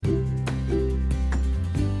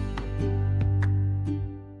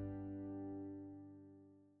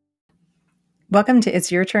Welcome to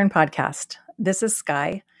It's Your Turn podcast. This is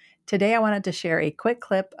Sky. Today I wanted to share a quick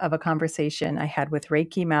clip of a conversation I had with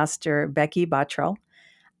Reiki Master Becky Bottrell.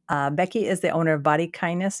 Becky is the owner of Body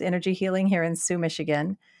Kindness Energy Healing here in Sioux,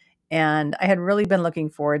 Michigan. And I had really been looking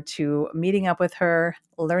forward to meeting up with her,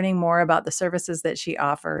 learning more about the services that she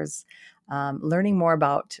offers, learning more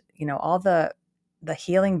about, all the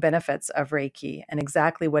healing benefits of Reiki and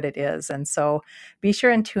exactly what it is. And so be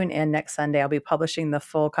sure and tune in next Sunday. I'll be publishing the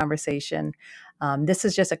full conversation. This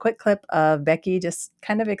is just a quick clip of Becky just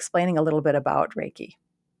kind of explaining a little bit about Reiki.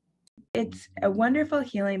 It's a wonderful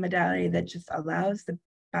healing modality that just allows the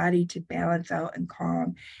body to balance out and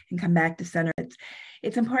calm and come back to center.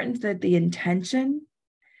 It's important that the intention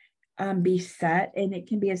be set, and it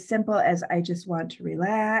can be as simple as I just want to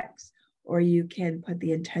relax, or you can put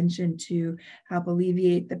the intention to help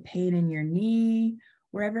alleviate the pain in your knee,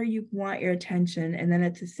 wherever you want your attention. And then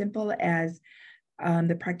it's as simple as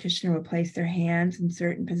the practitioner will place their hands in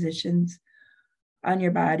certain positions on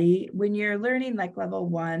your body. When you're learning like level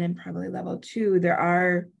 1 and probably level 2, there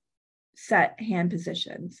are set hand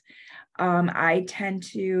positions. I tend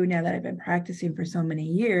to, now that I've been practicing for so many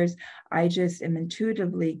years, I just am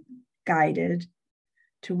intuitively guided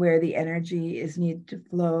to where the energy is needed to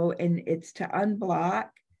flow, and it's to unblock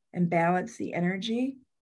and balance the energy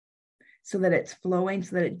so that it's flowing,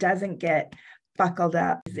 so that it doesn't get buckled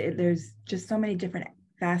up. There's just so many different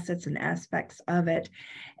facets and aspects of it.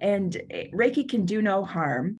 And Reiki can do no harm.